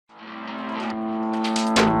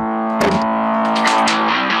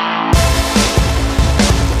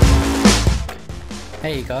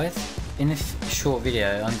Hey guys, in this short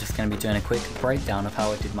video I'm just going to be doing a quick breakdown of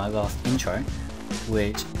how I did my last intro,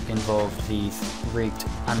 which involved these rigged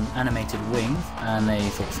animated wings and they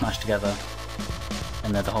sort of smashed together,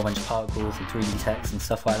 and there's a whole bunch of particles and 3D text and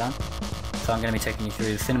stuff like that. So I'm going to be taking you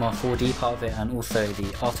through the Cinema4D part of it and also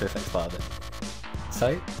the After Effects part of it.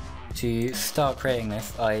 So to start creating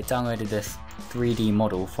this, I downloaded this 3D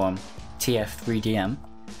model from TF3DM,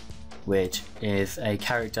 which is a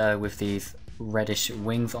character with these reddish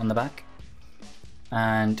wings on the back.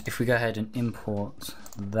 And if we go ahead and import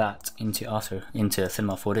that into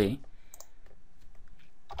Cinema4D,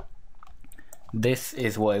 this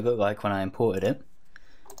is what it looked like when I imported it.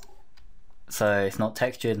 So it's not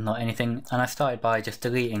textured, not anything, and I started by just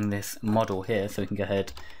deleting this model here, so we can go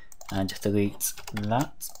ahead and just delete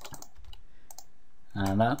that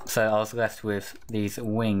and that. So I was left with these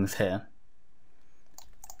wings here.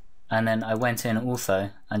 And then I went in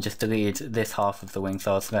also and just deleted this half of the wing,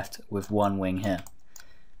 so I was left with one wing here.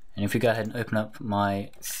 And if we go ahead and open up my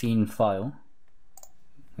scene file,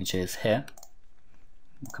 which is here,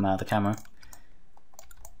 we'll come out of the camera.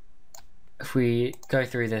 If we go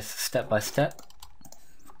through this step by step,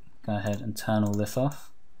 go ahead and turn all this off.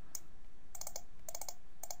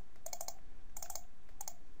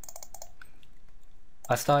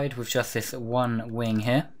 I started with just this one wing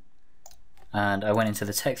here, and I went into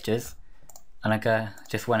the textures and I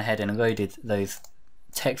just went ahead and loaded those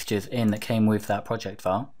textures in that came with that project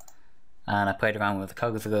file, and I played around with the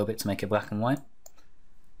colours a little bit to make it black and white.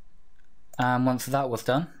 And once that was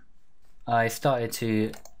done, I started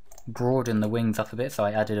to broaden the wings up a bit, so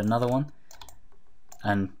I added another one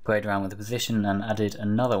and played around with the position and added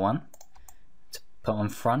another one to put on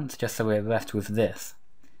front, just so we're left with this.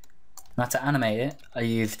 Now to animate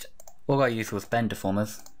it, all I used was bend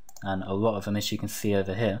deformers, and a lot of them, as you can see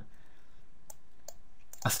over here.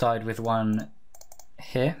 I started with one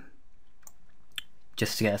here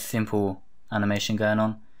just to get a simple animation going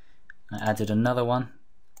on. I added another one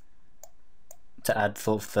to add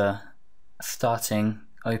sort of the starting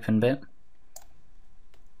open bit.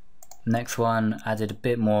 Next one added a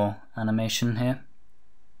bit more animation here.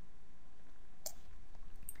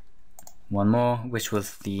 One more, which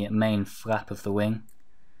was the main flap of the wing,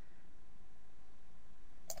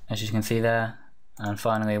 as you can see there, and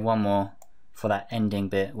finally one more for that ending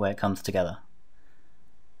bit where it comes together.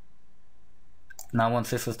 Now once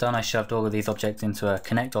this was done, I shoved all of these objects into a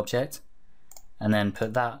connect object and then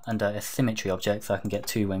put that under a symmetry object so I can get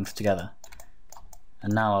two wings together.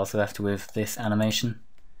 And now I was left with this animation,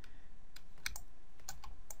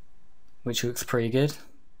 which looks pretty good.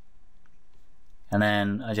 And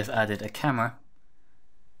then I just added a camera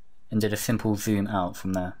and did a simple zoom out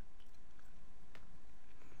from there.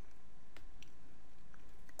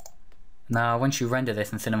 Now once you render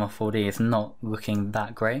this in Cinema4D, it's not looking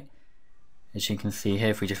that great, as you can see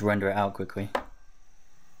here if we just render it out quickly.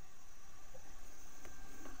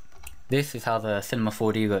 This is how the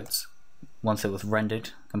Cinema4D looked once it was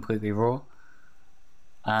rendered completely raw,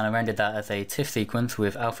 and I rendered that as a TIFF sequence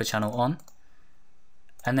with alpha channel on.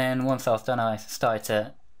 And then once I was done, I started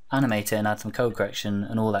to animate it and add some code correction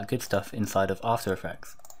and all that good stuff inside of After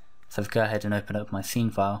Effects. So if I go ahead and open up my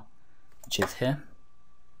scene file, which is here,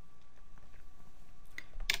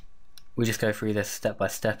 we just go through this step by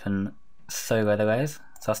step and solo the layers.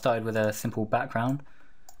 So I started with a simple background,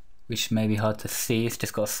 which may be hard to see, it's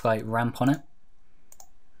just got a slight ramp on it,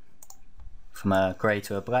 from a grey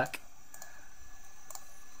to a black.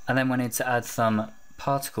 And then went in to add some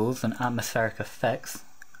particles and atmospheric effects,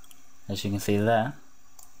 as you can see there.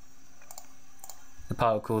 The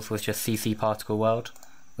particles was just CC particle world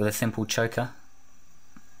with a simple choker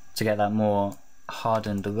to get that more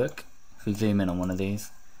hardened look. If we zoom in on one of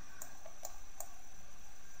these,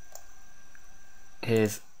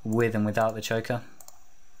 here's with and without the choker.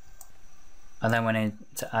 And then went in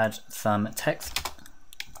to add some text.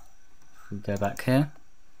 If we go back here,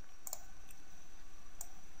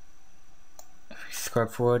 if we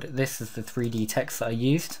scrub forward, this is the 3D text that I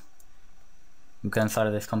used. We go inside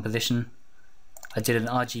of this composition. I did an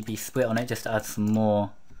RGB split on it just to add some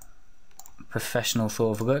more professional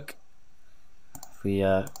sort of look. If we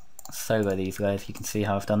solo these layers, you can see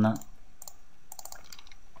how I've done that.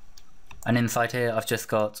 And inside here I've just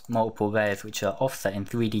got multiple layers which are offset in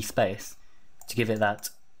 3D space to give it that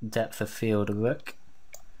depth of field look.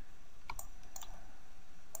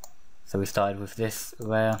 So we started with this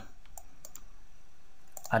layer,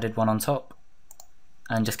 added one on top,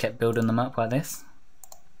 and just kept building them up like this.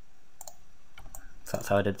 So that's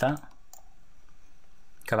how I did that.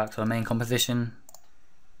 Go back to our main composition.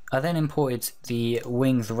 I then imported the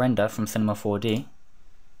wings render from Cinema4D,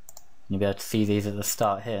 You'll be able to see these at the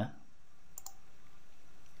start here.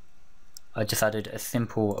 I just added a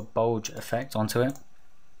simple bulge effect onto it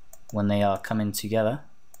when they are coming together.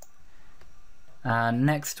 And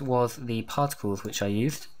next was the particles which I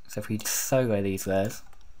used. So if we solo these layers,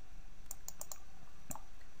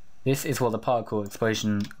 this is what the particle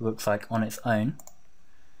explosion looks like on its own.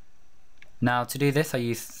 Now to do this I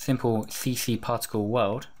used simple CC particle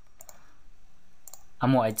world,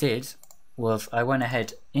 and what I did was I went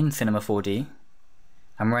ahead in Cinema4D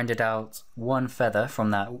and rendered out one feather from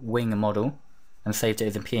that wing model and saved it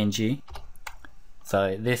as a PNG.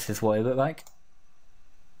 So this is what it looked like.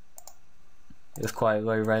 It was quite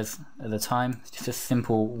low res at the time, just a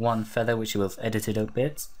simple one feather which was edited a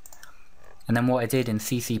bit. And then what I did in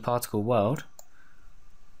CC particle world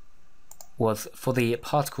was for the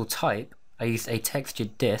particle type I used a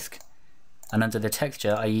textured disk, and under the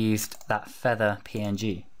texture I used that feather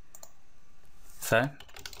PNG. So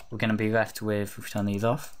we're going to be left with, if we turn these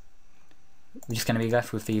off, we're just going to be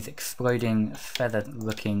left with these exploding feather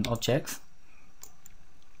looking objects.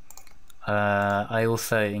 I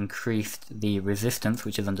also increased the resistance,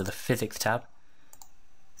 which is under the physics tab,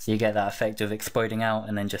 so you get that effect of exploding out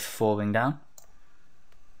and then just falling down.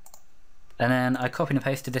 And then I copied and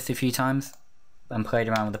pasted this a few times and played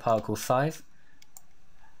around with the particle size,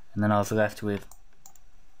 and then I was left with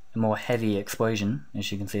a more heavy explosion,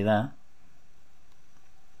 as you can see there.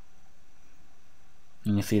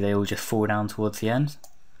 And you see they all just fall down towards the end.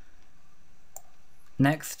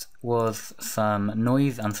 Next was some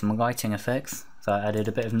noise and some lighting effects. So I added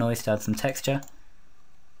a bit of noise to add some texture,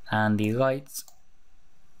 and the light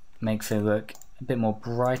makes it look a bit more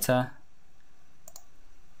brighter.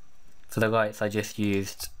 For the lights I just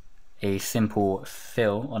used a simple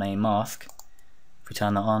fill on a mask. If we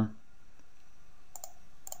turn that on,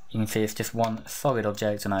 you can see it's just one solid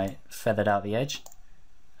object and I feathered out the edge.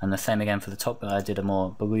 And the same again for the top, but I did a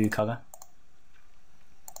more blue colour.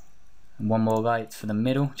 And one more light for the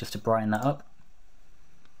middle, just to brighten that up.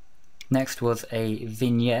 Next was a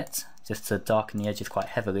vignette, just to darken the edges quite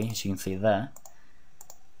heavily, as you can see there.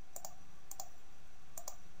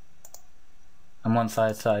 And once I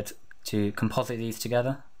decided to composite these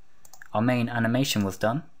together, our main animation was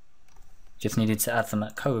done. Just needed to add some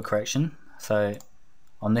colour correction. So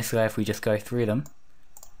on this layer, if we just go through them,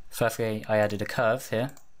 firstly I added a curve here,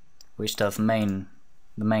 which does the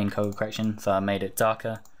main colour correction, so I made it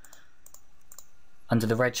darker. Under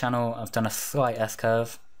the red channel I've done a slight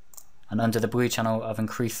S-curve, and under the blue channel I've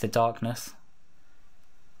increased the darkness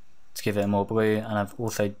to give it a more blue, and I've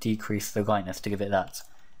also decreased the lightness to give it that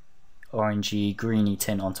orangey greeny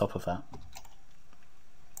tint on top of that.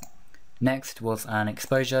 Next was an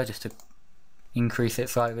exposure, just to increase it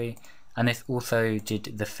slightly, and this also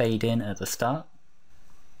did the fade in at the start.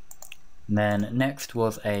 And then next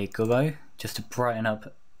was a glow, just to brighten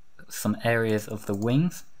up some areas of the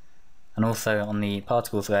wings, and also on the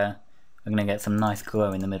particles layer we're going to get some nice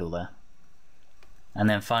glow in the middle there. And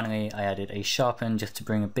then finally I added a sharpen, just to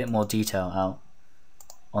bring a bit more detail out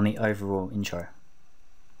on the overall intro.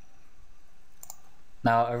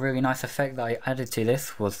 Now a really nice effect that I added to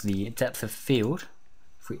this was the depth of field.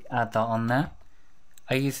 If we add that on there,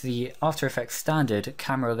 I used the After Effects standard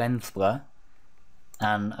camera lens blur,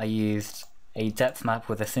 and I used a depth map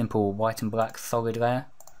with a simple white and black solid layer.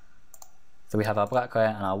 So we have our black layer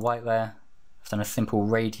and our white layer. I've done a simple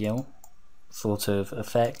radial sort of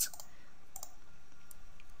effect,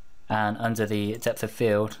 and under the depth of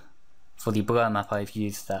field for the blur map I've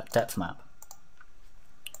used that depth map.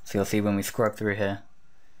 So you'll see when we scrub through here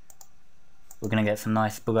we're going to get some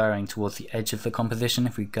nice blurring towards the edge of the composition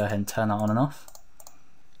if we go ahead and turn that on and off,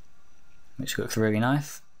 which looks really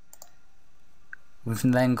nice. We've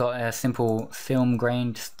then got a simple film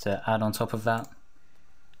grain just to add on top of that.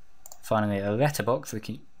 Finally a letterbox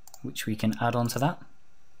which we can add on to that,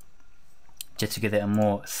 just to give it a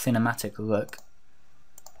more cinematic look,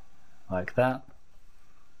 like that.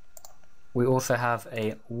 We also have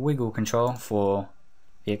a wiggle control for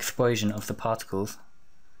the explosion of the particles.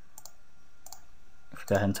 If we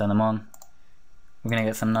go ahead and turn them on, we're going to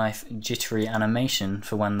get some nice jittery animation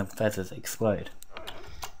for when the feathers explode.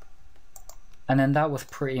 And then that was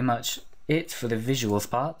pretty much it for the visuals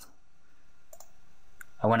part.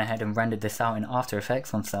 I went ahead and rendered this out in After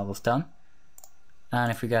Effects once that was done. And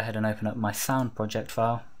if we go ahead and open up my sound project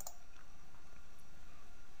file,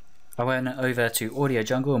 I went over to Audio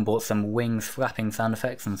Jungle and bought some wings flapping sound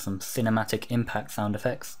effects and some cinematic impact sound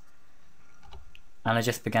effects. And I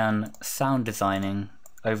just began sound designing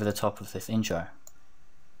over the top of this intro.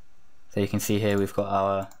 So you can see here we've got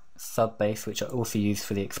our sub bass, which I also used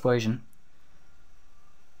for the explosion.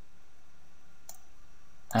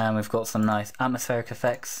 And we've got some nice atmospheric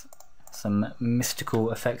effects, some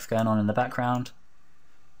mystical effects going on in the background.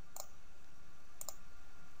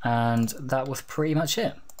 And that was pretty much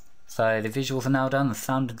it. So the visuals are now done, the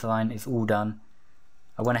sound design is all done.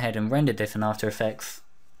 I went ahead and rendered this in After Effects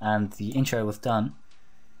and the intro was done.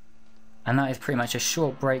 And that is pretty much a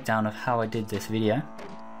short breakdown of how I did this video.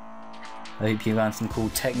 I hope you learned some cool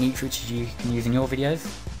techniques which you can use in your videos.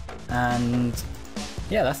 And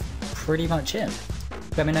yeah, that's pretty much it.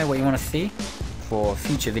 Let me know what you want to see for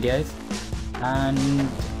future videos. And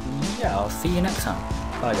yeah, I'll see you next time.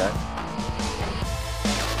 Bye guys.